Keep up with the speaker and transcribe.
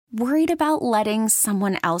Worried about letting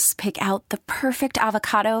someone else pick out the perfect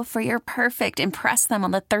avocado for your perfect impress them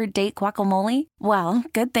on the third date guacamole? Well,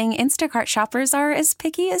 good thing Instacart shoppers are as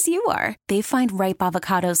picky as you are. They find ripe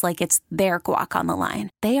avocados like it's their guac on the line.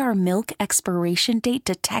 They are milk expiration date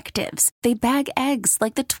detectives. They bag eggs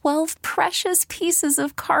like the 12 precious pieces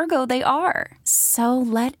of cargo they are. So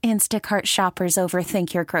let Instacart shoppers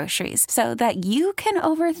overthink your groceries so that you can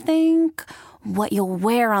overthink what you'll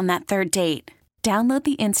wear on that third date. Download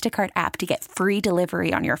the Instacart app to get free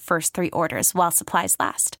delivery on your first 3 orders while supplies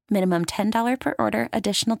last. Minimum $10 per order.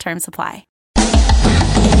 Additional terms apply.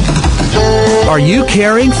 Are you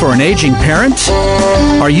caring for an aging parent?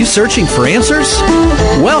 Are you searching for answers?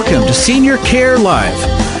 Welcome to Senior Care Live,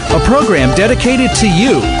 a program dedicated to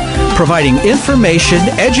you, providing information,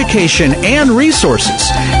 education, and resources,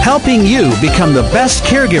 helping you become the best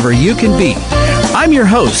caregiver you can be. I'm your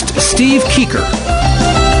host, Steve Keeker.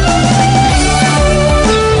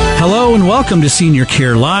 Hello and welcome to Senior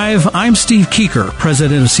Care Live. I'm Steve Keeker,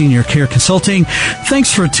 president of Senior Care Consulting.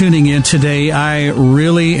 Thanks for tuning in today. I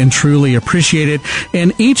really and truly appreciate it.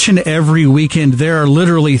 And each and every weekend, there are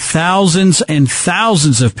literally thousands and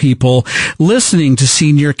thousands of people listening to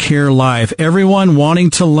Senior Care Live, everyone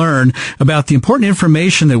wanting to learn about the important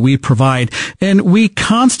information that we provide. And we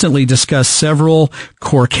constantly discuss several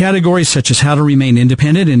core categories, such as how to remain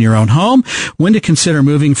independent in your own home, when to consider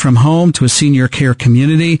moving from home to a senior care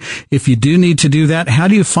community. If you do need to do that, how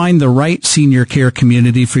do you find the right senior care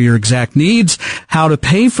community for your exact needs? How to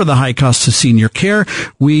pay for the high costs of senior care.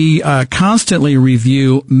 We constantly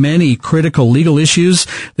review many critical legal issues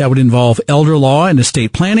that would involve elder law and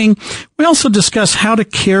estate planning. We also discuss how to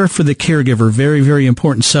care for the caregiver. Very, very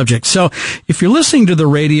important subject. So if you're listening to the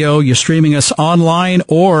radio, you're streaming us online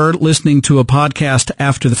or listening to a podcast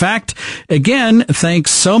after the fact, again,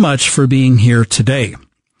 thanks so much for being here today.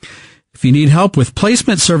 If you need help with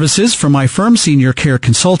placement services from my firm, Senior Care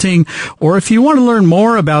Consulting, or if you want to learn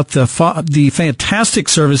more about the fantastic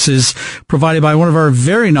services provided by one of our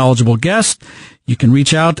very knowledgeable guests, you can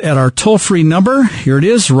reach out at our toll-free number. Here it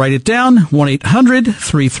is. Write it down.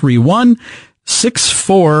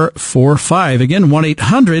 1-800-331-6445. Again,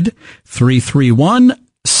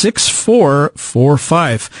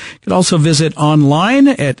 1-800-331-6445. You can also visit online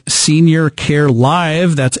at Senior Care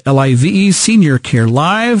Live. That's Live,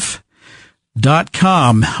 SeniorCareLive.com.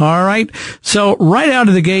 All right. So right out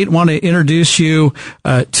of the gate, want to introduce you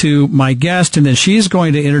to my guest, and then she's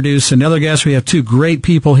going to introduce another guest. We have 2 great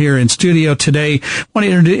people here in studio today. Want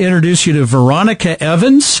to introduce you to Veronica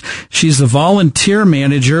Evans. She's the volunteer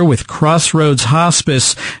manager with Crossroads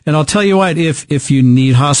Hospice. And I'll tell you what, if you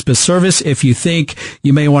need hospice service, if you think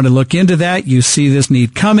you may want to look into that, you see this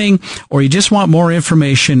need coming, or you just want more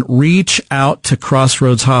information, reach out to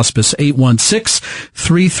Crossroads Hospice,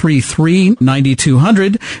 816-333-9200.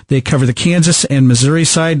 They cover the Kansas and Missouri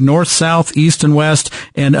side, north, south, east, and west,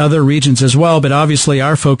 and other regions as well. But obviously,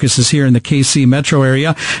 our focus is here in the KC metro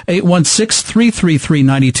area,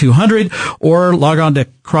 816-333-9200, or log on to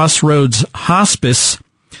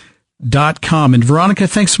crossroadshospice.com. And Veronica,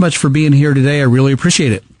 thanks so much for being here today. I really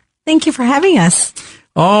appreciate it. Thank you for having us.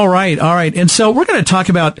 All right. And so we're going to talk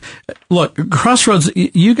about, look, Crossroads,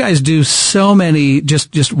 you guys do so many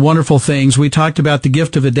just wonderful things. We talked about the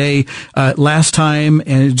gift of a day last time,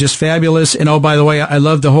 and it's just fabulous. And oh, by the way, I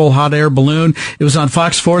love the whole hot air balloon. It was on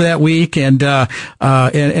Fox 4 that week, and it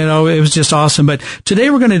was just awesome. But today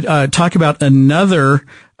we're going to talk about another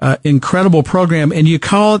incredible program, and you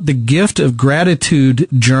call it the Gift of Gratitude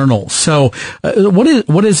Journal. So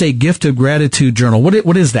what is a Gift of Gratitude Journal?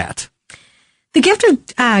 What is that? The Gift of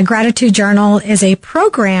Gratitude Journal is a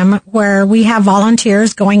program where we have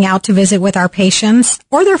volunteers going out to visit with our patients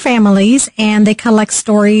or their families, and they collect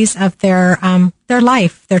stories of their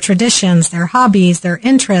life, their traditions, their hobbies, their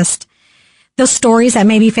interests, those stories that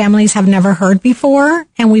maybe families have never heard before,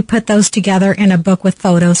 and we put those together in a book with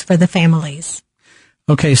photos for the families.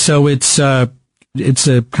 Okay, so it's a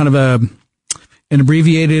kind of an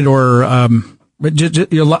abbreviated or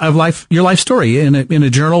your life story in a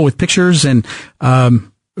journal with pictures, and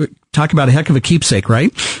talk about a heck of a keepsake,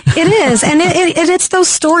 right? It is, and it's those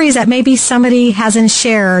stories that maybe somebody hasn't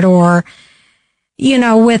shared, or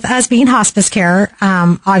with us being hospice care,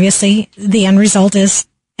 obviously the end result is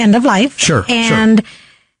end of life. Sure. And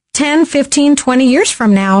 10, 15, 20 years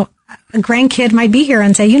from now, a grandkid might be here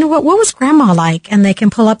and say, what was grandma like? And they can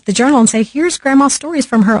pull up the journal and say, here's grandma's stories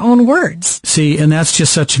from her own words. See, and that's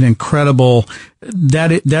just such an incredible,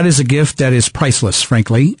 that is a gift that is priceless,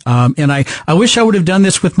 frankly. And I wish I would have done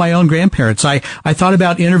this with my own grandparents. I thought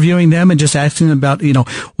about interviewing them and just asking them about,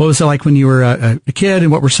 what was it like when you were a kid,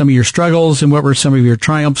 and what were some of your struggles and what were some of your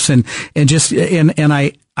triumphs, and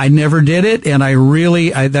I never did it, and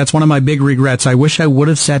that's one of my big regrets. I wish I would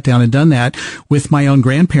have sat down and done that with my own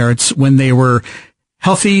grandparents when they were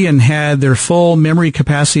healthy and had their full memory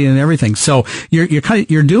capacity and everything. So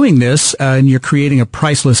you're doing this, and you're creating a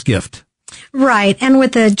priceless gift. Right. And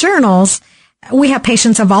with the journals, we have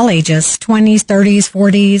patients of all ages, 20s, 30s,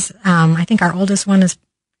 40s. I think our oldest one is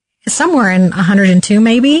somewhere in 102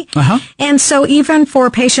 maybe. Uh-huh. And so even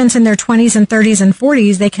for patients in their 20s and 30s and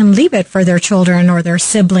 40s, they can leave it for their children or their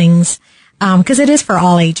siblings, because it is for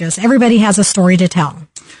all ages. Everybody has a story to tell.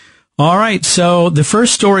 All right. So the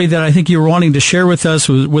first story that I think you were wanting to share with us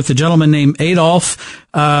was with a gentleman named Adolf.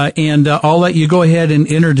 And I'll let you go ahead and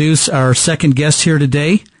introduce our second guest here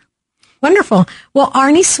today. Wonderful. Well,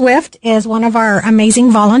 Arnie Swift is one of our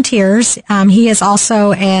amazing volunteers. He is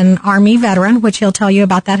also an Army veteran, which he'll tell you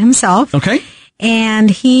about that himself. Okay.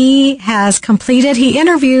 And he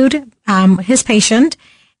interviewed his patient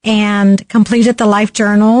and completed the life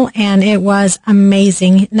journal, and it was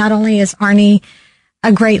amazing. Not only is Arnie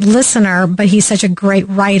a great listener, but he's such a great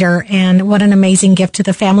writer, and what an amazing gift to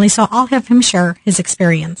the family. So I'll have him share his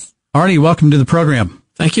experience. Arnie, welcome to the program.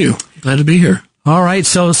 Thank you. Glad to be here. All right.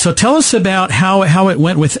 So tell us about how it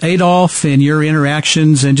went with Adolf and your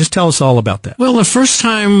interactions, and just tell us all about that. Well, the first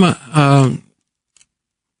time when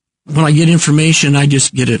I get information, I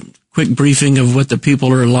just get a quick briefing of what the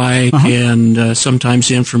people are like, and sometimes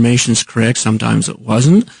the information's correct, sometimes it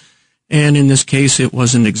wasn't. And in this case, it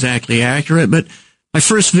wasn't exactly accurate. But my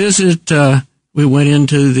first visit, we went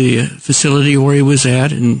into the facility where he was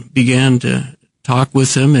at and began to talk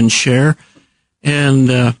with him and share.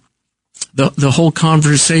 And the whole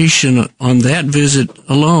conversation on that visit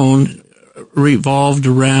alone revolved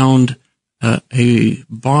around a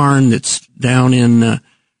barn that's down in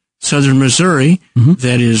southern Missouri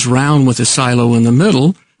that is round with a silo in the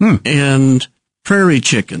middle and prairie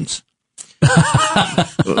chickens.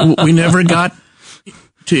 We never got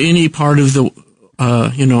to any part of the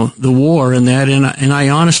war and that, and I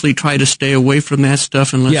honestly try to stay away from that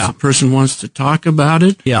stuff unless the person wants to talk about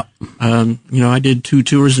it. Yeah. I did 2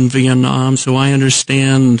 tours in Vietnam, so I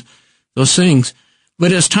understand those things.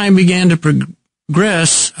 But as time began to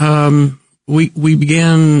progress, we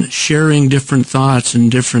began sharing different thoughts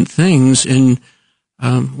and different things. And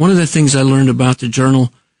one of the things I learned about the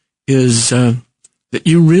journal is that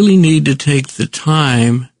you really need to take the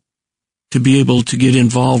time to be able to get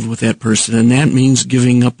involved with that person. And that means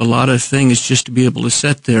giving up a lot of things just to be able to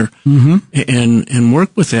sit there and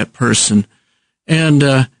work with that person. And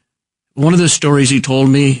one of the stories he told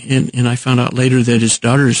me, and I found out later that his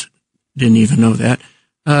daughters didn't even know that,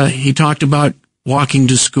 he talked about walking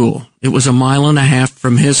to school. It was 1.5 miles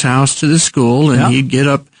from his house to the school, and he'd get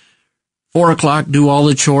up 4 o'clock, do all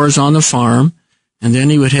the chores on the farm, and then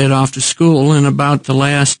he would head off to school, and about the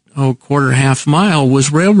last half mile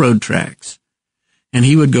was railroad tracks. And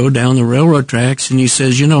he would go down the railroad tracks, and he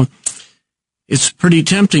says, it's pretty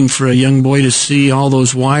tempting for a young boy to see all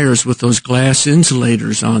those wires with those glass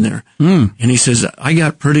insulators on there. And he says, I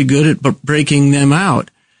got pretty good at breaking them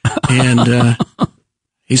out. And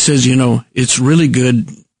he says, it's really good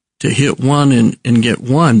to hit one and get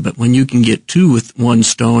one, but when you can get 2 with 1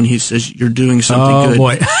 stone, he says, you're doing something good.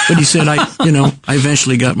 Boy. But he said, I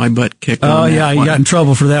eventually got my butt kicked on that one. You got in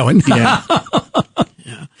trouble for that one. Yeah.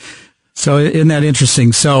 So isn't that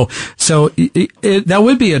interesting? So that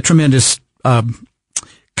would be a tremendous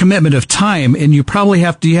commitment of time, and you probably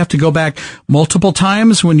have to go back multiple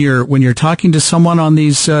times when you're talking to someone on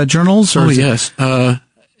these journals? Or yes.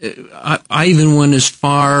 I even went as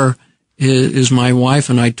far as my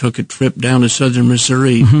wife and I took a trip down to southern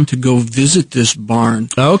Missouri to go visit this barn.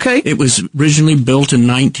 Okay. It was originally built in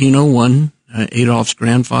 1901. Adolf's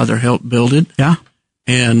grandfather helped build it. Yeah.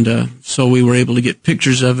 And so we were able to get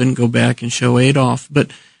pictures of it and go back and show Adolf.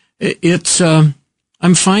 But it's I'm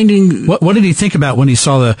finding... What did he think about when he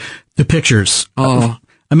saw the pictures? Oh,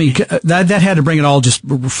 I mean, that had to bring it all just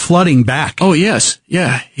flooding back. Oh, yes.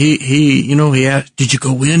 Yeah. He asked, did you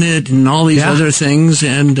go in it and all these other things?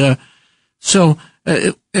 And so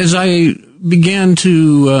as I began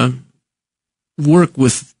to work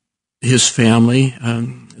with his family,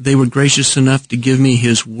 they were gracious enough to give me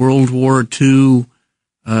his World War II.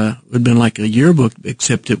 It had been like a yearbook,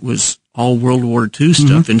 except it was all World War II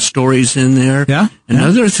stuff and stories in there and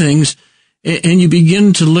other things. And you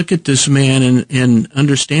begin to look at this man and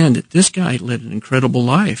understand that this guy led an incredible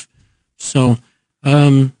life. So,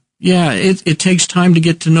 it takes time to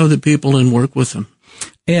get to know the people and work with them.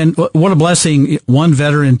 And what a blessing, one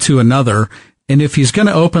veteran to another. And if he's going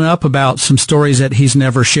to open up about some stories that he's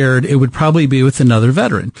never shared, it would probably be with another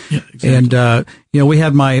veteran. Yeah, exactly. And, we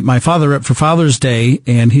had my father up for Father's Day,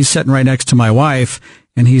 and he's sitting right next to my wife.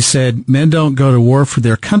 And he said, men don't go to war for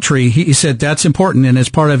their country. He said that's important, and as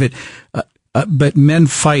part of it, but men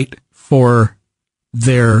fight for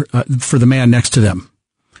the man next to them,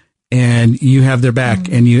 and you have their back.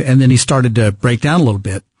 Mm-hmm. And then he started to break down a little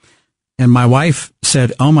bit. And my wife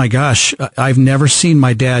said, "Oh my gosh, I've never seen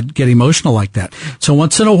my dad get emotional like that." So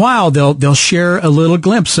once in a while, they'll share a little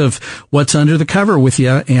glimpse of what's under the cover with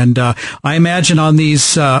you. And I imagine on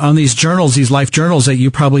these journals, these life journals, that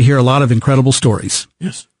you probably hear a lot of incredible stories.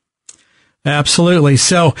 Yes. Absolutely.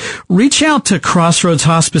 So reach out to Crossroads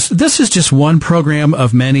Hospice. This is just one program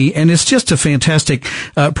of many, and it's just a fantastic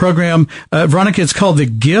program. Veronica, it's called the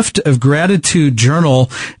Gift of Gratitude Journal,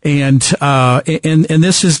 and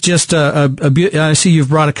this is just I see you've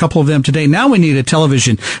brought a couple of them today. Now we need a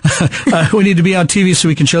television. We need to be on TV so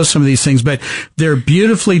we can show some of these things, but they're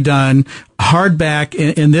beautifully done, hardback,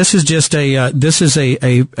 and this is just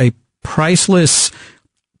a priceless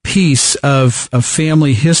piece of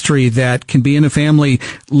family history that can be in a family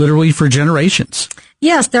literally for generations.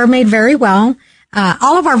 Yes, they're made very well.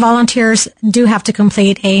 All of our volunteers do have to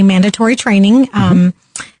complete a mandatory training.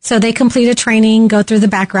 So they complete a training, go through the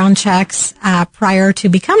background checks prior to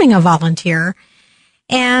becoming a volunteer.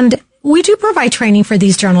 And we do provide training for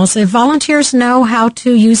these journals. If volunteers know how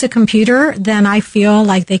to use a computer, then I feel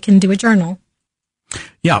like they can do a journal.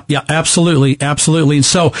 Yeah, absolutely. And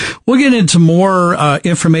so we'll get into more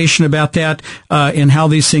information about that and how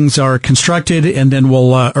these things are constructed, and then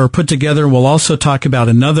or put together. We'll also talk about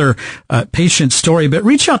another patient story. But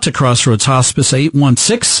reach out to Crossroads Hospice,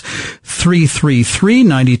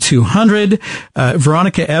 816-333-9200.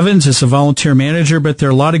 Veronica Evans is a volunteer manager, but there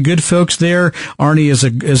are a lot of good folks there. Arnie is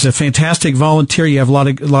a fantastic volunteer. You have a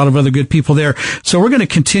lot of other good people there. So we're going to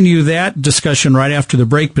continue that discussion right after the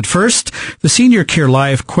break. But first, the Senior Care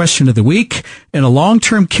Live question of the week. In a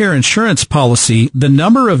long-term care insurance policy, the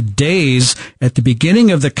number of days at the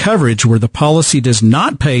beginning of the coverage where the policy does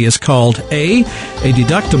not pay is called A, a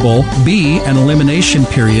deductible, B, an elimination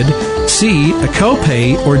period, C, a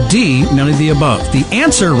copay, or D, none of the above. The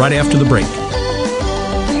answer right after the break.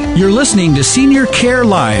 You're listening to Senior Care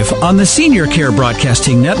Live on the Senior Care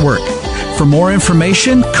Broadcasting Network. For more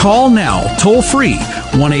information, call now, toll free,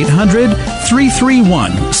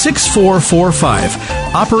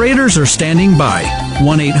 1-800-331-6445. Operators are standing by,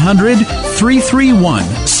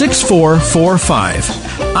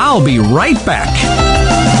 1-800-331-6445. I'll be right back.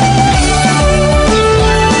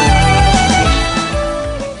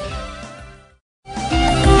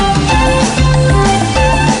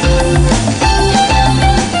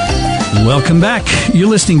 Welcome back. You're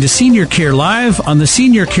listening to Senior Care Live on the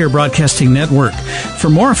Senior Care Broadcasting Network. For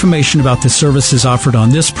more information about the services offered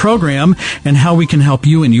on this program and how we can help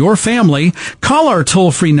you and your family, call our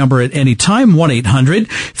toll-free number at any time,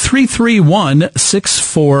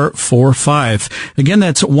 1-800-331-6445. Again,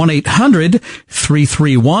 that's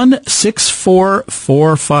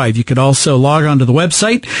 1-800-331-6445. You could also log on to the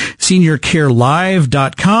website,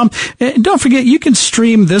 seniorcarelive.com. And don't forget, you can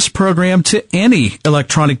stream this program to any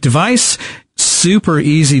electronic device. Super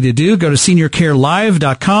easy to do. Go to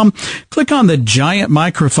seniorcarelive.com. Click on the giant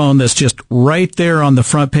microphone that's just right there on the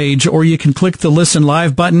front page, or you can click the Listen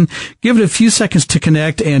Live button. Give it a few seconds to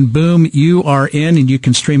connect, and boom, you are in, and you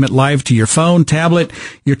can stream it live to your phone, tablet,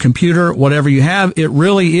 your computer, whatever you have. It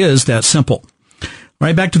really is that simple.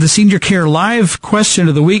 Right back to the Senior Care Live question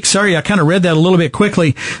of the week. Sorry, I kind of read that a little bit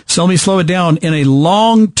quickly, so let me slow it down. In a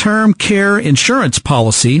long-term care insurance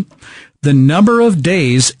policy, the number of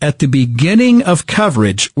days at the beginning of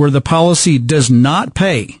coverage where the policy does not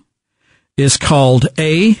pay is called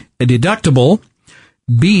A, a deductible,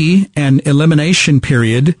 B, an elimination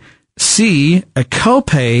period, C, a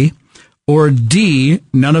copay, or D,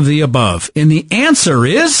 none of the above. And the answer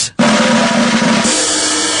is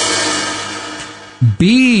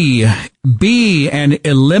B, an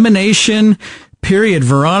elimination period.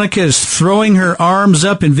 Veronica is throwing her arms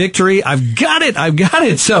up in victory. I've got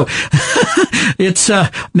it. So it's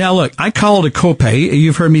now look, I call it a copay.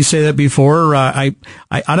 You've heard me say that before. I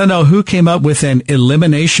don't know who came up with an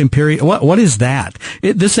elimination period. What is that?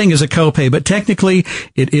 This thing is a copay, but technically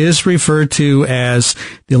it is referred to as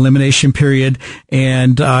the elimination period,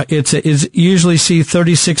 and it's usually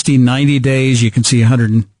 30, 60, 90 days. You can see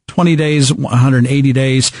 120 days, 180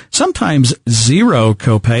 days, sometimes zero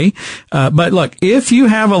copay. But look, if you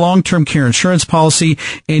have a long-term care insurance policy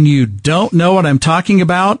and you don't know what I'm talking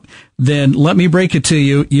about, then let me break it to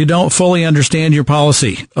you. You don't fully understand your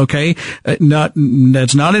policy. Okay.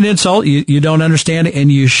 That's not an insult. You don't understand it,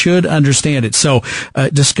 and you should understand it. So,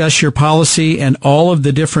 discuss your policy and all of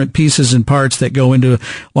the different pieces and parts that go into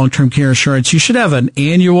long-term care insurance. You should have an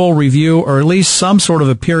annual review, or at least some sort of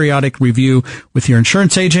a periodic review with your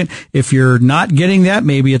insurance agent. If you're not getting that,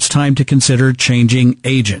 maybe it's time to consider changing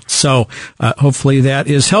agents. So, hopefully that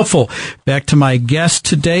is helpful. Back to my guest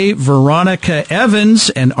today, Veronica Evans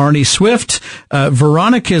and Arnie Swift.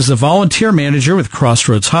 Veronica is the volunteer manager with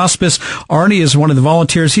Crossroads Hospice. Arnie is one of the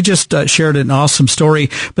volunteers. He just shared an awesome story.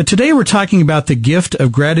 But today we're talking about the Gift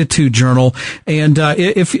of Gratitude Journal. And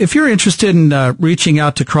if you're interested in reaching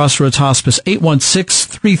out to Crossroads Hospice,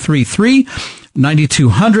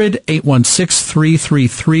 816-333-9200,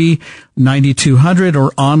 816-333-9200,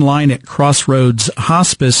 or online at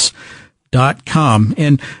crossroadshospice.com.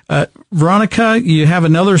 And Veronica, you have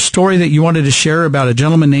another story that you wanted to share about a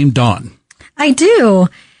gentleman named Don. I do.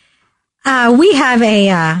 We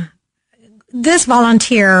have this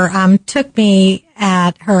volunteer took me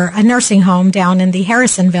at a nursing home down in the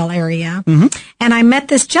Harrisonville area. Mm-hmm. And I met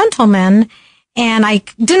this gentleman, and I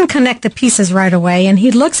didn't connect the pieces right away. And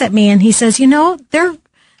he looks at me and he says,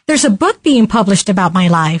 there's a book being published about my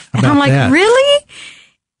life. And I'm like, really?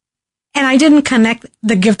 And I didn't connect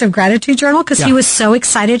the Gift of Gratitude Journal because he was so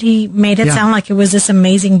excited. He made it sound like it was this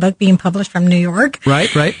amazing book being published from New York.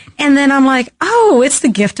 Right. And then I'm like, oh, it's the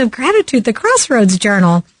Gift of Gratitude, the Crossroads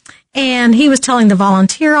Journal. And he was telling the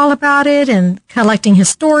volunteer all about it and collecting his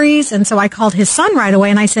stories. And so I called his son right away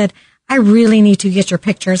and I said, I really need to get your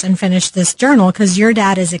pictures and finish this journal because your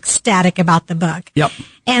dad is ecstatic about the book. Yep.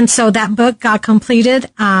 And so that book got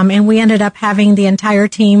completed, and we ended up having the entire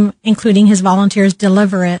team, including his volunteers,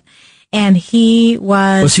 deliver it. And he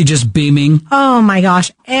was he just beaming? Oh my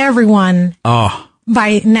gosh. Everyone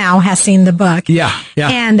by now has seen the book. Yeah.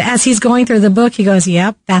 And as he's going through the book, he goes,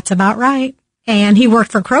 yep, that's about right. And he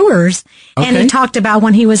worked for Kroger's, and he talked about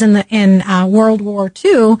when he was in World War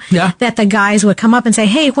II, that the guys would come up and say,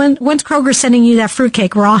 "Hey, when's Kroger sending you that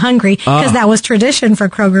fruitcake? We're all hungry," because that was tradition for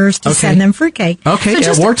Kroger's to send them fruitcake. Okay,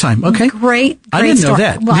 so at wartime. Okay, great. I didn't know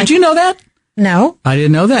that. Well, Did you know that? No, I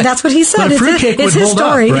didn't know that. That's what he said. But a fruitcake would hold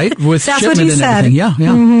up, right? With That's shipment what he and said. everything. Yeah.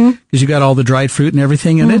 Because you got all the dried fruit and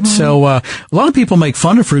everything in it. So a lot of people make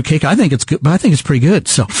fun of fruitcake. I think it's good, but I think it's pretty good.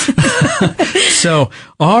 So,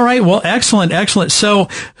 all right. Well, excellent. So,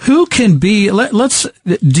 who can be?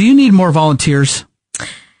 Do you need more volunteers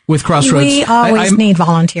with Crossroads? We always need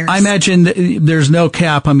volunteers. I imagine there's no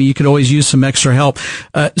cap. I mean, you could always use some extra help.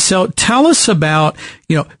 So, tell us about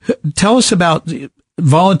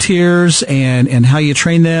volunteers and how you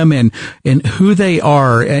train them and who they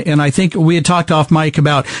are. And I think we had talked off mic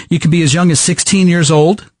about you could be as young as 16 years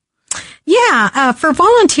old. Yeah. For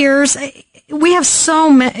volunteers, we have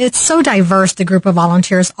it's so diverse, the group of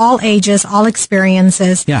volunteers, all ages, all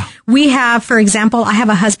experiences. Yeah. We have, for example, I have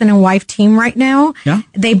a husband and wife team right now. Yeah.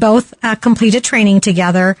 They both completed training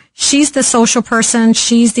together. She's the social person.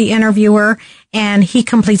 She's the interviewer. And he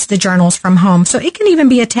completes the journals from home. So it can even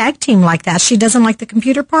be a tag team like that. She doesn't like the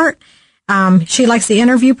computer part. She likes the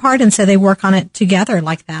interview part, and so they work on it together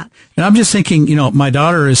like that. And I'm just thinking, my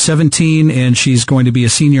daughter is 17 and she's going to be a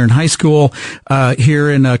senior in high school, here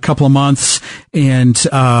in a couple of months. And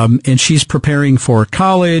she's preparing for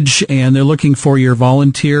college, and they're looking for your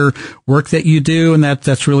volunteer work that you do. And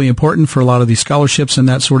that's really important for a lot of these scholarships and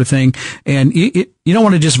that sort of thing. And you don't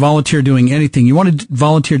want to just volunteer doing anything. You want to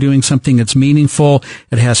volunteer doing something that's meaningful,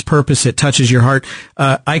 it has purpose, it touches your heart.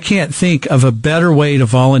 I can't think of a better way to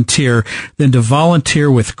volunteer than to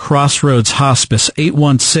volunteer with Crossroads Hospice,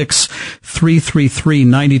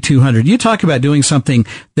 816-333-9200. You talk about doing something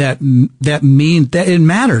that it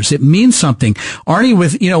matters. It means something. Arnie,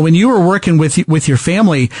 when you were working with your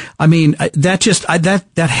family, I mean,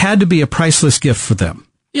 that had to be a priceless gift for them.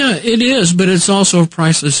 Yeah, it is, but it's also a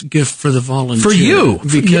priceless gift for the volunteer. For you.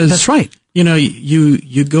 Because, that's right.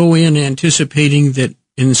 You go in anticipating that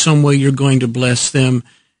in some way you're going to bless them,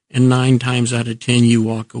 and 9 times out of 10 you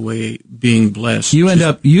walk away being blessed.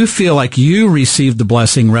 You feel like you received the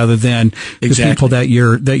blessing rather than the people that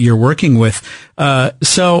you're working with.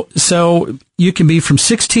 So you can be from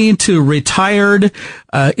 16 to retired,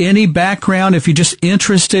 any background. If you're just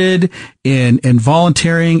interested in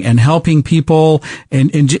volunteering and helping people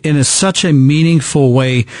and in such a meaningful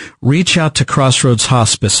way, reach out to Crossroads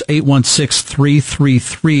Hospice,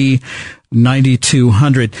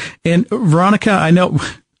 816-333-9200. And Veronica, I know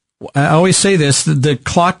I always say this, the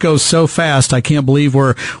clock goes so fast. I can't believe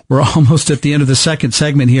we're almost at the end of the second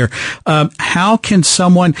segment here. How can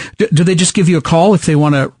someone, do they just give you a call if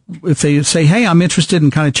they say, hey, I'm interested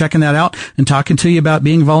in kind of checking that out and talking to you about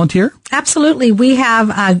being a volunteer? Absolutely. We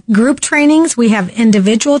have group trainings. We have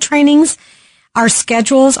individual trainings. Our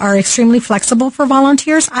schedules are extremely flexible for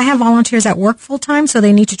volunteers. I have volunteers that work full time, so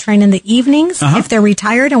they need to train in the evenings. If they're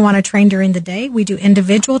retired and want to train during the day, we do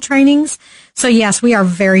individual trainings. So yes, we are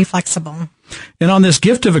very flexible. And on this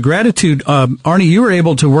gift of a gratitude, Arnie, you were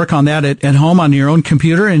able to work on that at home on your own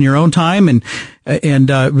computer in your own time, and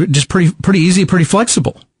just pretty easy, pretty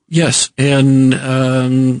flexible. Yes,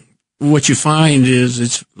 and what you find is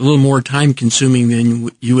it's a little more time consuming than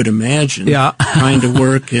you would imagine. Yeah. Trying to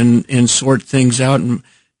work and sort things out and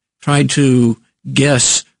try to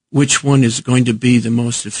guess which one is going to be the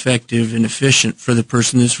most effective and efficient for the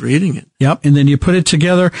person that's reading it. Yep. And then you put it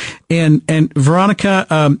together. And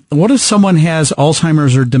Veronica, what if someone has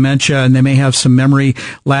Alzheimer's or dementia and they may have some memory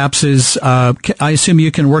lapses? I assume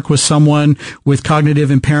you can work with someone with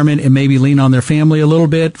cognitive impairment and maybe lean on their family a little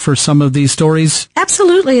bit for some of these stories?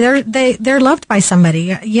 Absolutely. They're loved by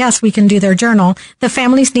somebody. Yes, we can do their journal. The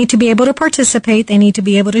families need to be able to participate. They need to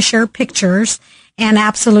be able to share pictures. And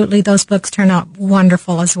absolutely, those books turn out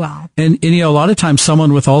wonderful as well. And a lot of times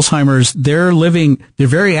someone with Alzheimer's, they're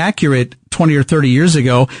very accurate 20 or 30 years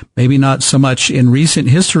ago, maybe not so much in recent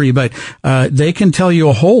history, but they can tell you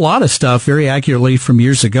a whole lot of stuff very accurately from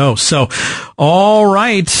years ago. So, all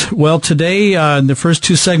right. Well, today, in the first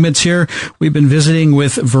two segments here, we've been visiting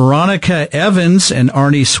with Veronica Evans and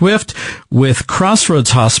Arnie Swift with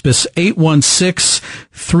Crossroads Hospice,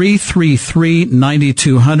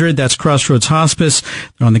 816-333-9200. That's Crossroads Hospice.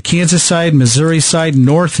 They're on the Kansas side, Missouri side,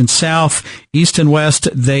 north and south, east and west.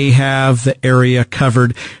 They have the area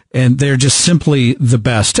covered. And they're just simply the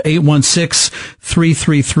best.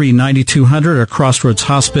 816-333-9200 or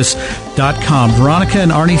crossroadshospice.com. Veronica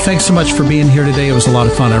and Arnie, thanks so much for being here today. It was a lot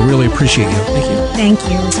of fun. I really appreciate you. Thank you. Thank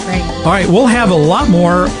you. It was great. All right, we'll have a lot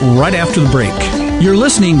more right after the break. You're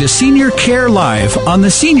listening to Senior Care Live on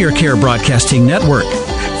the Senior Care Broadcasting Network.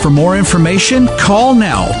 For more information, call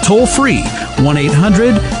now, toll free,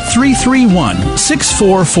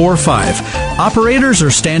 1-800-331-6445. Operators are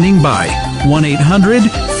standing by,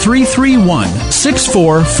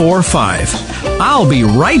 1-800-331-6445. I'll be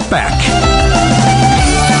right back.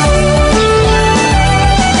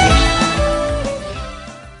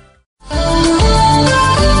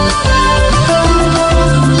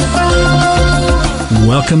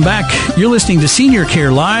 Welcome back. You're listening to Senior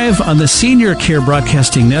Care Live on the Senior Care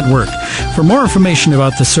Broadcasting Network. For more information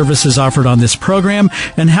about the services offered on this program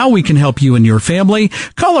and how we can help you and your family,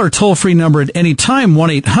 call our toll-free number at any time,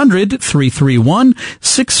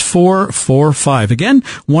 1-800-331-6445. Again,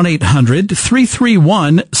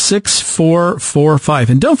 1-800-331-6445.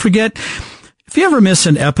 And don't forget, if you ever miss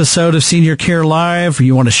an episode of Senior Care Live, or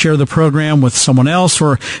you want to share the program with someone else,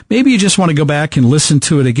 or maybe you just want to go back and listen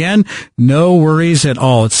to it again, no worries at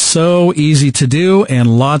all. It's so easy to do,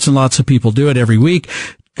 and lots of people do it every week.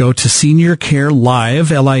 Go to Senior Care Live,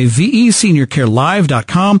 L-I-V-E,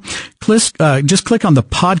 seniorcarelive.com. Just click on the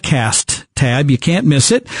podcast tab. You can't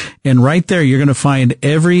miss it. And right there, you're going to find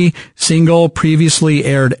every single previously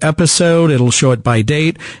aired episode. It'll show it by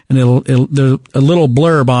date, and there's a little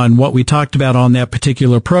blurb on what we talked about on that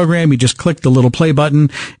particular program. You just click the little play button,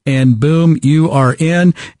 and boom, you are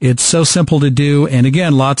in. It's so simple to do. And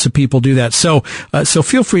again, lots of people do that. So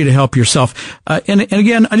feel free to help yourself. And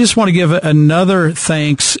again, I just want to give another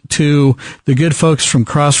thanks to the good folks from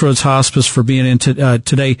Crossroads Hospice for being in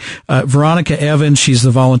today. Veronica Evans, she's the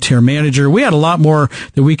volunteer manager. We had a lot more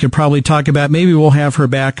that we could probably talk about. Maybe we'll have her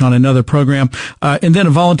back on another program. And then a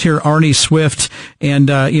volunteer, Arnie Swift. And,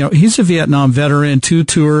 he's a Vietnam veteran, 2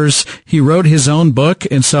 tours. He wrote his own book.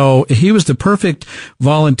 And so he was the perfect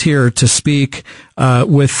volunteer to speak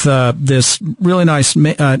with this really nice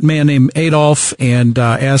man named Adolf and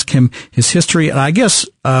ask him his history. And I guess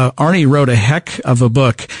Arnie wrote a heck of a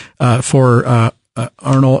book for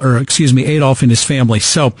Adolf and his family.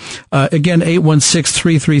 So, again,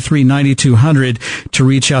 816-333-9200 to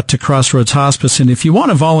reach out to Crossroads Hospice. And if you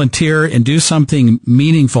want to volunteer and do something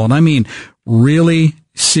meaningful, and I mean really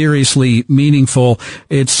seriously meaningful,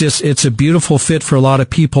 it's a beautiful fit for a lot of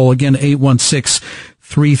people. Again,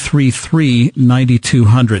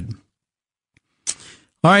 816-333-9200.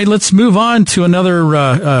 All right, let's move on to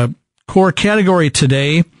another core category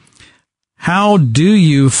today. How do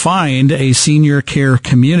you find a senior care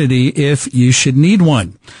community if you should need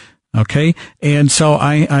one? Okay. And so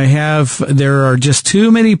there are just too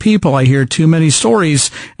many people. I hear too many stories.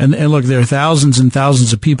 And look, there are thousands and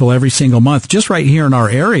thousands of people every single month, just right here in our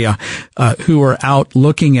area, who are out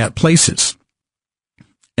looking at places.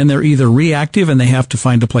 And they're either reactive and they have to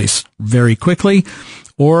find a place very quickly,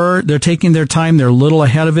 or they're taking their time. They're a little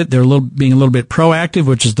ahead of it. They're being a little bit proactive,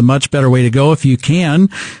 which is the much better way to go if you can.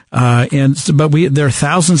 There are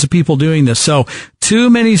thousands of people doing this. So too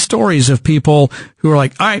many stories of people who are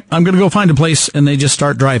like, all right, I'm going to go find a place, and they just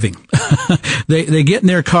start driving. They get in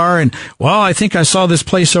their car and, well, I think I saw this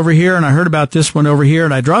place over here and I heard about this one over here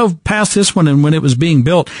and I drove past this one, and when it was being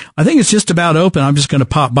built, I think it's just about open. I'm just going to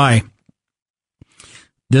pop by.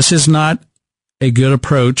 This is not a good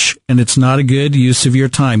approach, and it's not a good use of your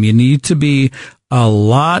time. You need to be a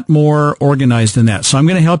lot more organized than that. So I'm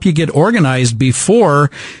going to help you get organized before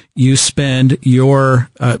you spend your,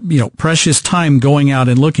 precious time going out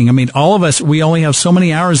and looking. I mean, all of us, we only have so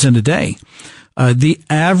many hours in a day. The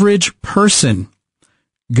average person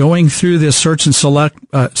going through this search and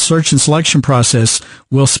selection process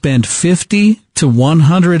will spend 50 to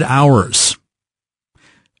 100 hours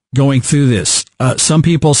going through this. Some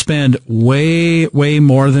people spend way, way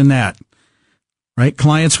more than that, right?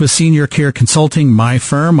 Clients with Senior Care Consulting, my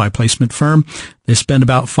placement firm, they spend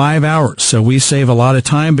about 5 hours. So we save a lot of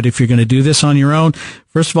time. But if you're going to do this on your own,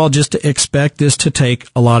 first of all, just to expect this to take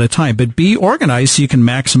a lot of time, but be organized so you can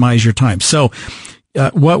maximize your time. So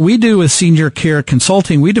what we do with Senior Care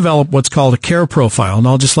Consulting, we develop what's called a care profile. And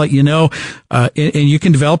I'll just let you know, and you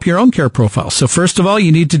can develop your own care profile. So first of all,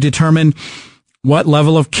 you need to determine what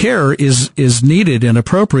level of care is needed and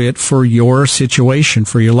appropriate for your situation,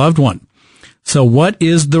 for your loved one. So what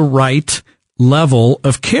is the right level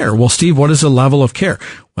of care? Well, Steve, what is the level of care?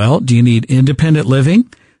 Well, do you need independent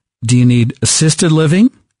living? Do you need assisted living?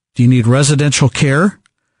 Do you need residential care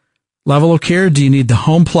level of care? Do you need the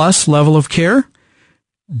Home Plus level of care?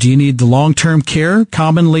 Do you need the long-term care,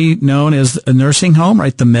 commonly known as a nursing home,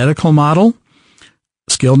 right? The medical model,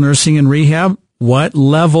 skilled nursing and rehab. What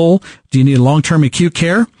level do you need long-term acute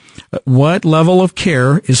care? What level of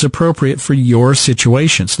care is appropriate for your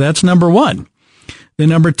situation? So that's number one. Then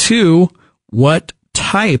number two, what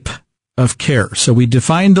type of care? So we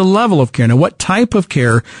define the level of care. Now, what type of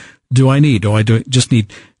care do I need? Do I just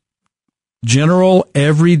need general,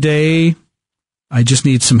 everyday? I just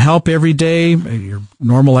need some help every day, your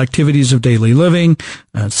normal activities of daily living,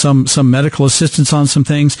 some medical assistance on some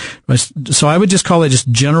things. So I would just call it just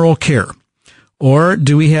general care. Or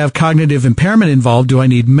do we have cognitive impairment involved? Do I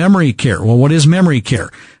need memory care? Well, what is memory care?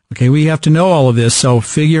 Okay, we have to know all of this. So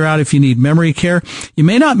figure out if you need memory care. You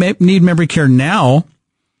may not need memory care now.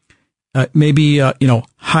 Maybe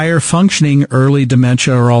higher functioning early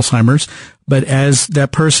dementia or Alzheimer's. But as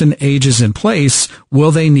that person ages in place, will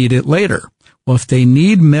they need it later? Well, if they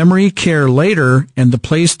need memory care later and the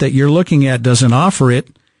place that you're looking at doesn't offer it,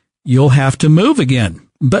 you'll have to move again.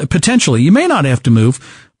 But potentially, you may not have to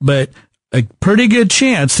move, but a pretty good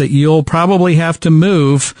chance that you'll probably have to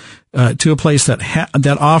move to a place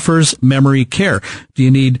that offers memory care. Do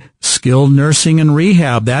you need skilled nursing and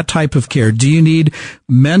rehab, that type of care? Do you need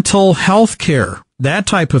mental health care, that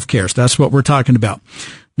type of care? So that's what we're talking about.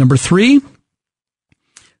 Number three,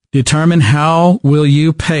 determine how will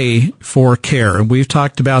you pay for care. And we've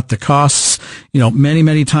talked about the costs, many,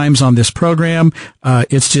 many times on this program.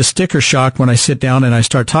 It's just sticker shock when I sit down and I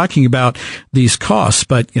start talking about these costs.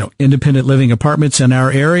 But, independent living apartments in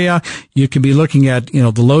our area, you could be looking at,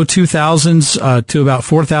 the low 2000s, to about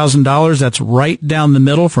 $4,000. That's right down the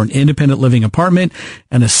middle for an independent living apartment.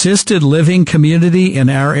 An assisted living community in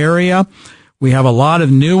our area, we have a lot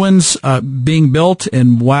of new ones being built,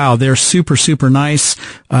 and wow, they're super, super nice.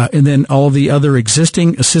 And then all of the other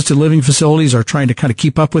existing assisted living facilities are trying to kind of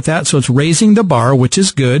keep up with that. So it's raising the bar, which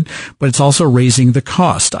is good, but it's also raising the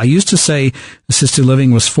cost. I used to say assisted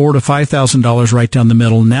living was $4,000 to $5,000 right down the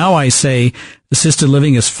middle. Now I say assisted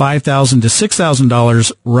living is $5,000 to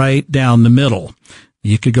 $6,000 right down the middle.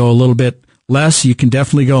 You could go a little bit less, you can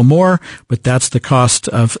definitely go more, but that's the cost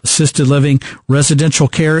of assisted living. Residential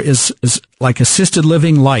care is like assisted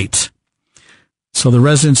living light. So the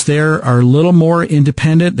residents there are a little more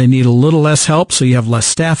independent. They need a little less help, so you have less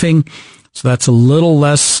staffing. So that's a little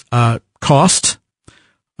less cost.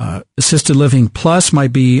 Assisted living plus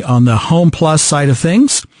might be on the Home Plus side of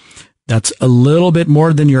things. That's a little bit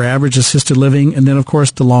more than your average assisted living. And then, of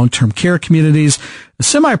course, the long-term care communities. A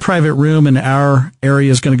semi-private room in our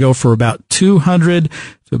area is going to go for about $200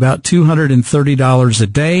 to about $230 a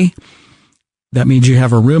day. That means you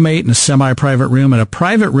have a roommate in a semi-private room. In a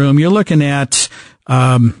private room, you're looking at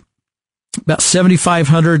about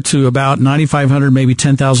 $7,500 to about $9,500, maybe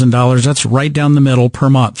 $10,000. That's right down the middle per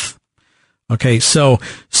month. Okay, so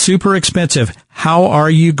super expensive. How are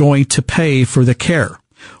you going to pay for the care?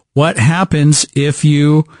 What happens if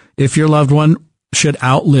your loved one should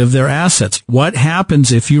outlive their assets? What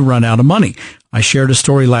happens if you run out of money? I shared a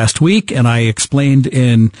story last week and I explained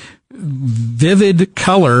in vivid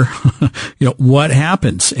color, what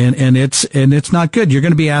happens. And it's not good. You're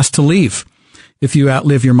going to be asked to leave if you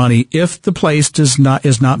outlive your money, if the place is not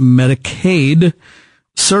Medicaid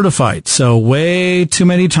certified. So way too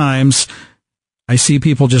many times I see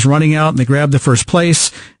people just running out and they grab the first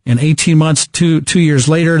place, and 18 months, 2 years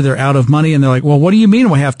later, they're out of money and they're like, well, what do you mean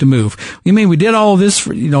we have to move? You mean we did all of this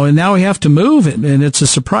and now we have to move? And it's a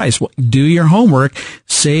surprise. Well, do your homework.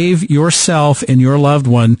 Save yourself and your loved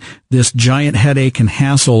one this giant headache and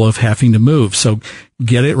hassle of having to move. So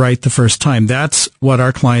get it right the first time. That's what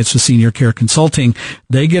our clients with Senior Care Consulting,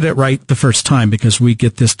 they get it right the first time because we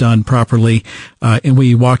get this done properly, and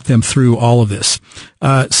we walk them through all of this.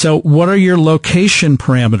 So what are your location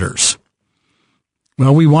parameters?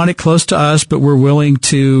 Well, we want it close to us, but we're willing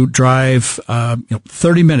to drive,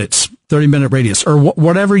 30-minute radius, or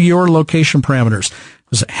whatever your location parameters.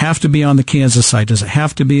 Does it have to be on the Kansas side? Does it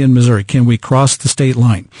have to be in Missouri? Can we cross the state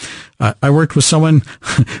line? I worked with someone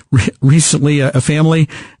recently, a family,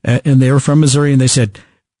 and they were from Missouri, and they said,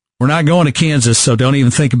 we're not going to Kansas, so don't even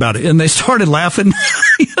think about it. And they started laughing,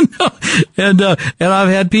 and I've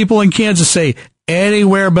had people in Kansas say,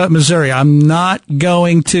 anywhere but Missouri. I'm not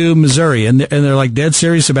going to Missouri. And they're like dead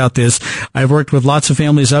serious about this. I've worked with lots of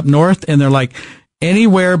families up north, and they're like,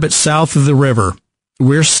 anywhere but south of the river.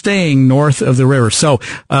 We're staying north of the river. So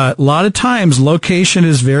a lot of times location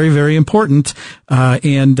is very, very important.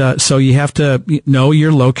 So you have to know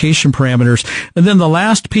your location parameters. And then the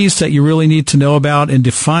last piece that you really need to know about and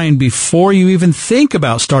define before you even think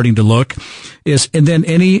about starting to look is, and then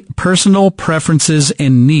any personal preferences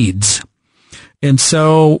and needs. And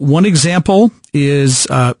so one example is,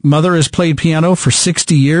 mother has played piano for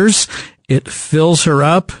 60 years. It fills her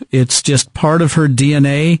up. It's just part of her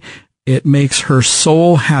DNA. It makes her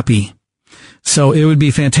soul happy. So it would be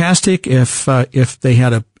fantastic if they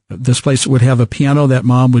had this place would have a piano that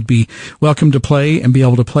mom would be welcome to play and be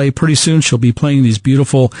able to play. Pretty soon she'll be playing these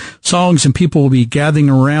beautiful songs and people will be gathering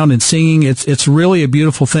around and singing. It's really a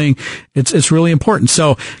beautiful thing. It's really important.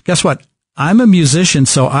 So guess what? I'm a musician,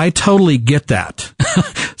 so I totally get that.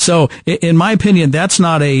 So in my opinion, that's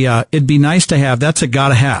not it'd be nice to have. That's a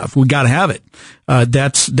gotta have. We gotta have it.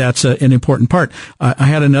 That's an important part. I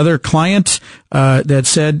had another client, that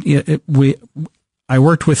said, I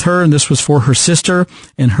worked with her and this was for her sister,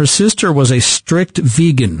 and her sister was a strict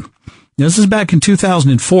vegan. This is back in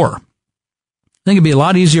 2004. I think it'd be a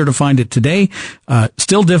lot easier to find it today.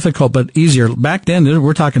 Still difficult, but easier. Back then,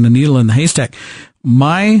 we're talking a needle in the haystack.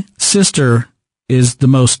 My sister is the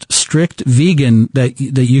most strict vegan that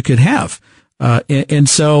you could have. And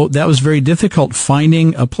so that was very difficult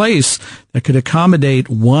finding a place that could accommodate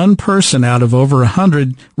one person out of over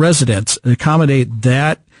 100 residents and accommodate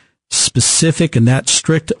that specific and that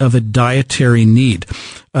strict of a dietary need.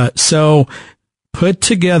 So put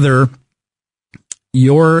together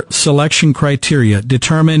your selection criteria,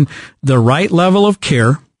 determine the right level of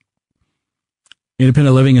care,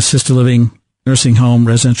 independent living, assisted living, nursing home,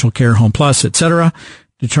 residential care, home plus, etc.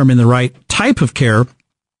 Determine the right type of care,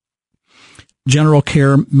 general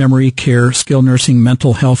care, memory care, skilled nursing,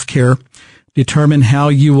 mental health care. Determine how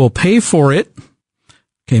you will pay for it.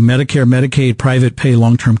 Okay, Medicare, Medicaid, private pay,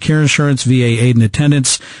 long-term care insurance, VA aid and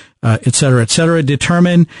attendance, et cetera, et cetera.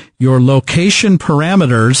 Determine your location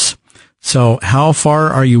parameters. So how far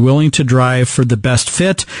are you willing to drive for the best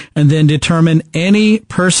fit? And then determine any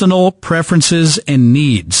personal preferences and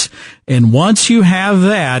needs. And once you have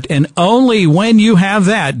that, and only when you have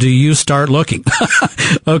that, do you start looking.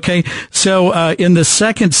 Okay. So, in the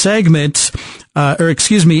second segment,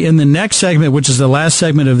 in the next segment, which is the last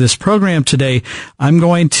segment of this program today, I'm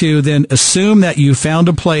going to then assume that you found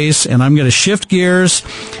a place, and I'm going to shift gears,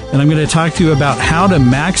 and I'm going to talk to you about how to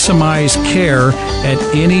maximize care at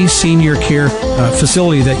any senior care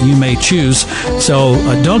facility that you may choose. So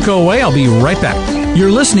don't go away. I'll be right back.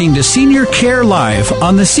 You're listening to Senior Care Live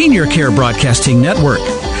on the Senior Care Broadcasting Network.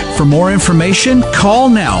 For more information, call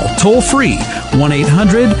now, toll free,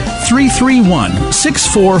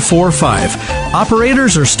 1-800-331-6445.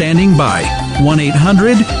 Operators are standing by,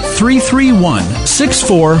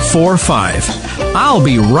 1-800-331-6445. I'll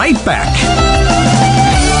be right back.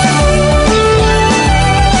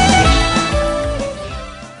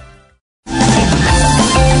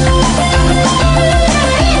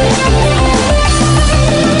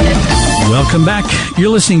 Welcome back. You're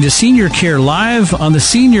listening to Senior Care Live on the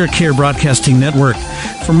Senior Care Broadcasting Network.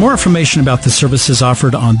 For For more information about the services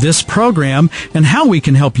offered on this program and how we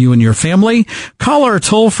can help you and your family, call our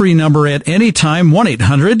toll-free number at any time,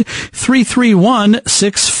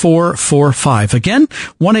 1-800-331-6445. Again,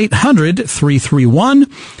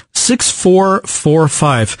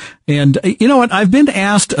 1-800-331-6445. And you know what? I've been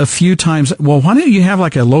asked a few times, well, why don't you have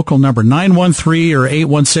like a local number, 913 or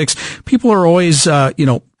 816? People are always,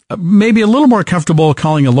 maybe a little more comfortable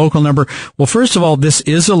calling a local number. Well, first of all, this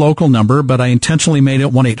is a local number, but I intentionally made it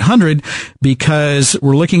 1-800 because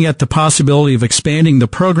we're looking at the possibility of expanding the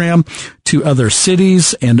program to other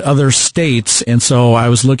cities and other states. And so I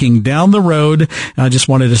was looking down the road. I just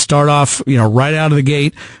wanted to start off, right out of the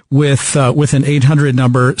gate with an 800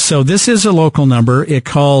 number. So this is a local number. It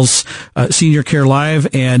calls Senior Care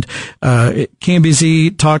Live and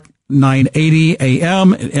KMBZ Talk 980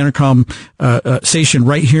 AM, Intercom station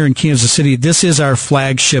right here in Kansas City. This is our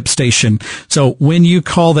flagship station. So when you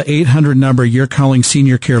call the 800 number, you're calling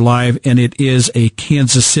Senior Care Live, and it is a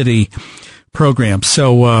Kansas City program.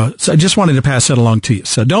 So I just wanted to pass that along to you.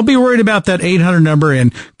 So don't be worried about that 800 number,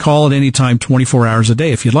 and call at any time, 24 hours a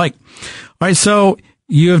day if you'd like. All right. So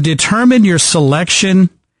you have determined your selection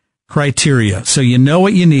criteria. So you know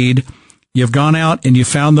what you need. You've gone out and you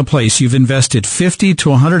found the place. You've invested 50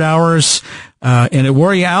 to 100 hours, and it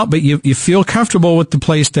wore you out, but you feel comfortable with the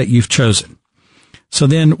place that you've chosen. So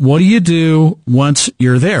then what do you do once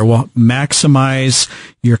you're there? Well, maximize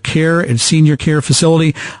your care at a senior care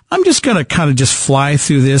facility. I'm just going to kind of just fly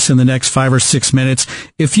through this in the next 5 or 6 minutes.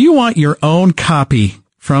 If you want your own copy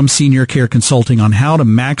from Senior Care Consulting on how to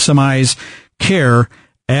maximize care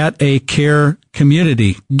at a care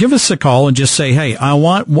community, give us a call and just say, hey, I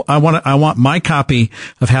want my copy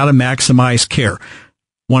of how to maximize care.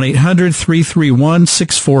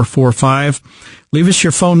 1-800-331-6445. Leave us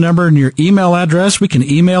your phone number and your email address. We can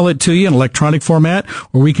email it to you in electronic format,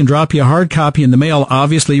 or we can drop you a hard copy in the mail.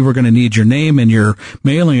 Obviously, we're going to need your name and your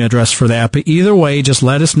mailing address for that. But either way, just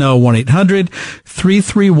let us know,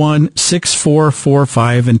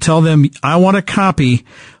 1-800-331-6445, and tell them, I want a copy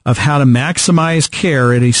of how to maximize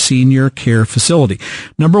care at a senior care facility.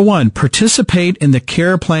 Number one, participate in the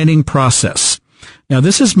care planning process. Now,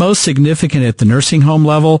 this is most significant at the nursing home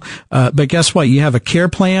level, but guess what? You have a care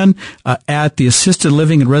plan at the assisted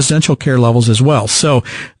living and residential care levels as well. So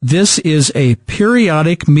this is a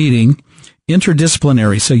periodic meeting,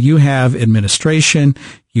 interdisciplinary. So you have administration,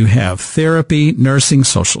 you have therapy, nursing,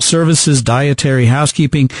 social services, dietary,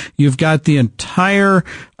 housekeeping. You've got the entire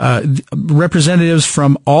representatives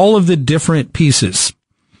from all of the different pieces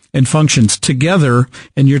and functions together,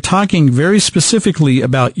 and you're talking very specifically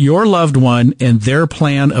about your loved one and their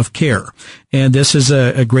plan of care. And this is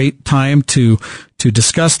a great time to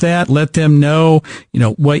discuss that. Let them know,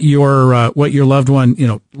 what your loved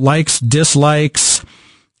one, likes, dislikes,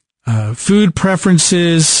 food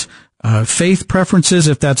preferences, faith preferences,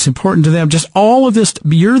 if that's important to them. Just all of this.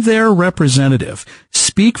 You're their representative.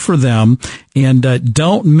 Speak for them, and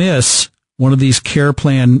don't miss one of these care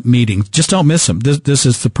plan meetings. Just don't miss them. This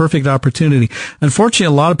is the perfect opportunity. Unfortunately,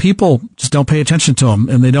 a lot of people just don't pay attention to them,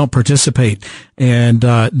 and they don't participate. And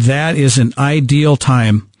that is an ideal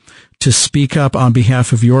time to speak up on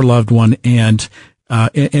behalf of your loved one, and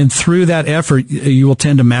through that effort, you will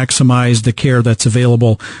tend to maximize the care that's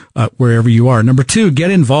available wherever you are. Number two, get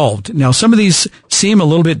involved. Now, some of these seem a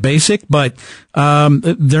little bit basic, but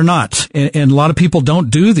they're not. And a lot of people don't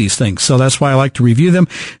do these things, so that's why I like to review them.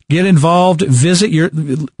 Get involved. Visit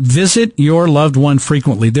your loved one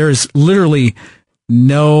frequently. There is literally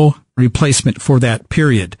no replacement for that,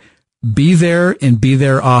 period. Be there, and be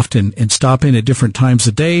there often, and stop in at different times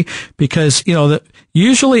of day, because,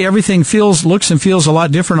 usually everything looks and feels a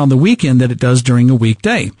lot different on the weekend than it does during a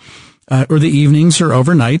weekday, or the evenings or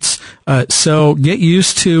overnights. So get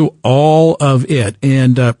used to all of it,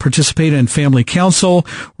 and participate in family council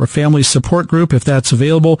or family support group if that's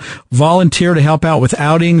available. Volunteer to help out with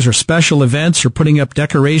outings or special events, or putting up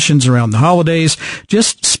decorations around the holidays.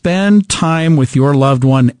 Just spend time with your loved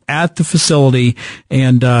one at the facility,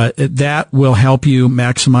 and that will help you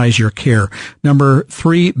maximize your care. Number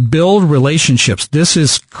three, build relationships. This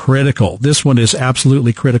is critical. This one is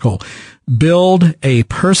absolutely critical. Build a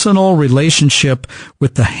personal relationship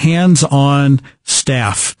with the hands-on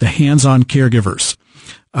staff, the hands-on caregivers.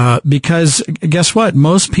 Because guess what?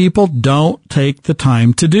 Most people don't take the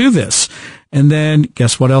time to do this. And then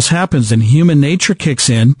guess what else happens? And human nature kicks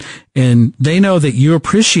in, and they know that you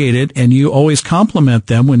appreciate it, and you always compliment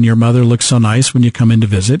them when your mother looks so nice when you come in to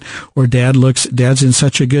visit, or dad's in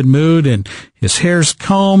such a good mood and his hair's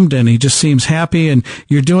combed and he just seems happy and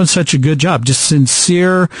you're doing such a good job. Just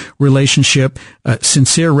sincere relationship,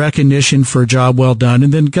 sincere recognition for a job well done.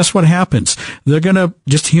 And then guess what happens? They're going to,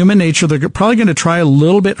 just human nature, they're probably going to try a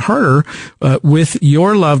little bit harder with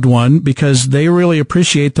your loved one because they really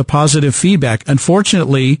appreciate the positive feedback.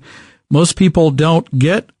 Unfortunately, most people don't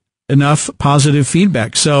get enough positive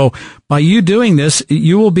feedback. So by you doing this,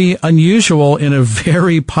 you will be unusual in a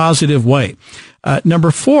very positive way. Number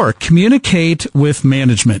 4, communicate with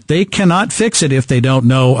management. They cannot fix it if they don't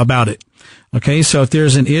know about it. Okay, so if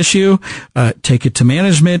there's an issue, take it to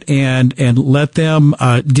management and let them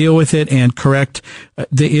deal with it and correct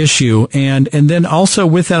the issue. And then also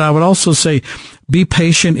with that, I would also say be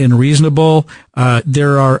patient and reasonable.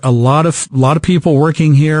 There are a lot of people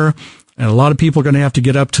working here. And a lot of people are going to have to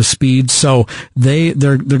get up to speed. So they're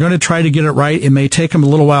going to try to get it right. It may take them a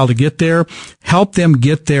little while to get there. Help them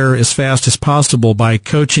get there as fast as possible by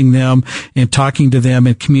coaching them and talking to them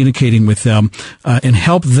and communicating with them, and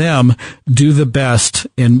help them do the best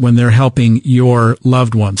when they're helping your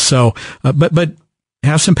loved ones. So, but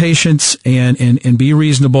have some patience and be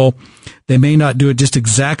reasonable. They may not do it just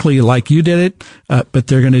exactly like you did it, but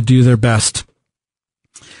they're going to do their best.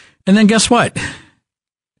 And then guess what?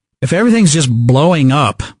 If everything's just blowing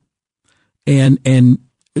up and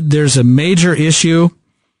there's a major issue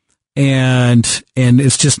and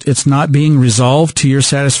it's not being resolved to your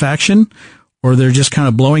satisfaction, or they're just kind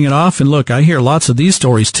of blowing it off. And look, I hear lots of these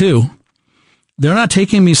stories too. They're not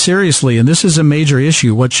taking me seriously and this is a major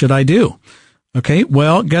issue. What should I do? Okay.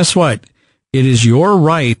 Well, guess what? It is your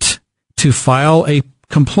right to file a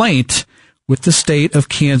complaint with the state of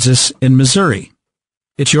Kansas and Missouri.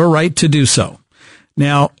 It's your right to do so.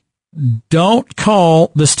 Now, don't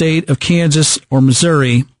call the state of Kansas or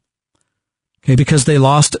Missouri, okay, because they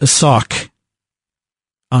lost a sock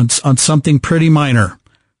on something pretty minor.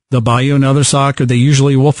 They'll buy you another sock, or they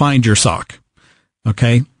usually will find your sock.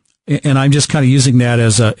 Okay. And I'm just kind of using that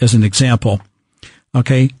as an example.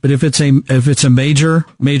 Okay. But if it's a major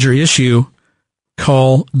issue,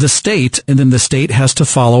 call the state, and then the state has to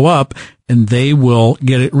follow up, and they will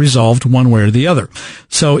get it resolved one way or the other.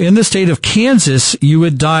 So in the state of Kansas, you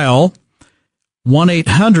would dial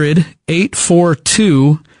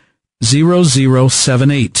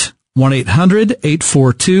 1-800-842-0078.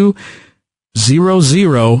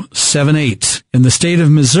 1-800-842-0078. In the state of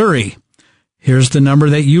Missouri, here's the number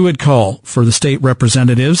that you would call for the state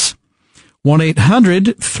representatives.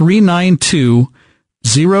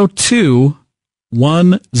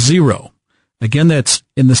 1-800-392-0210. Again, that's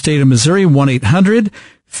in the state of Missouri,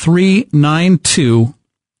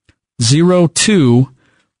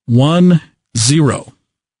 1-800-392-0210.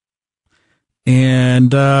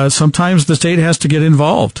 And sometimes the state has to get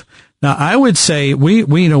involved. Now, I would say we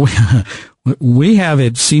have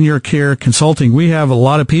at Senior Care Consulting, we have a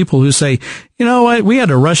lot of people who say, you know what, we had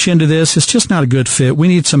to rush into this. It's just not a good fit. We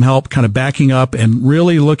need some help kind of backing up and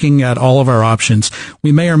really looking at all of our options.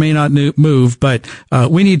 We may or may not move, but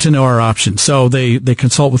we need to know our options. So they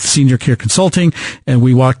consult with Senior Care Consulting, and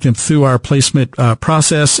we walk them through our placement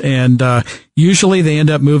process, and usually they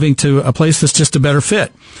end up moving to a place that's just a better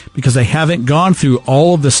fit because they haven't gone through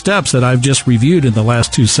all of the steps that I've just reviewed in the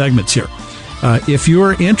last 2 segments here. If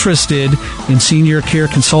you're interested in Senior Care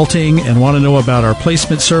Consulting and want to know about our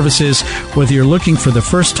placement services, whether you're looking for the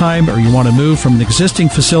first time or you want to move from an existing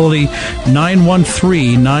facility,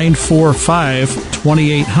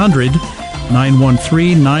 913-945-2800,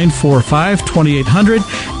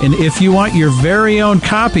 913-945-2800. And if you want your very own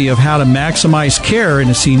copy of how to maximize care in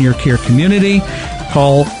a senior care community,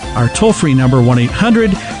 call our toll-free number,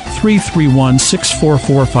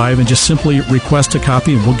 1-800-331-6445, and just simply request a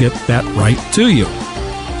copy, and we'll get that right to you.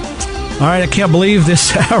 All right, I can't believe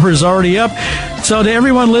this hour is already up. So to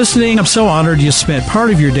everyone listening, I'm so honored you spent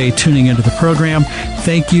part of your day tuning into the program.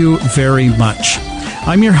 Thank you very much.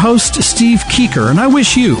 I'm your host, Steve Keeker, and I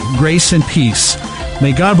wish you grace and peace.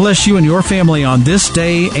 May God bless you and your family on this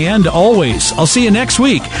day and always. I'll see you next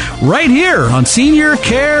week, right here on Senior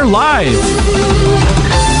Care Live.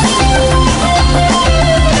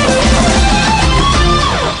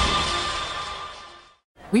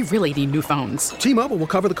 We really need new phones. T-Mobile will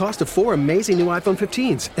cover the cost of 4 amazing new iPhone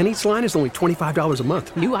 15s, and each line is only $25 a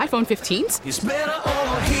month. New iPhone 15s? It's better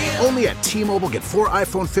over here. Only at T-Mobile, get 4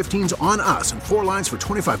 iPhone 15s on us and 4 lines for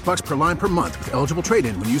 $25 per line per month with eligible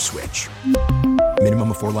trade-in when you switch. Minimum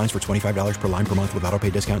Minimum of 4 lines for $25 per line per month with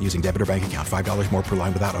autopay discount using debit or bank account. $5 more per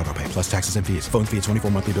line without autopay, plus taxes and fees. Phone fee at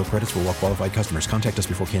 24 monthly bill credits for well-qualified customers. Contact us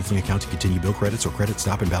before canceling account to continue bill credits or credit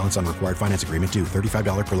stop and balance on required finance agreement due.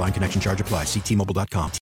 $35 per line connection charge applies. See T-Mobile.com.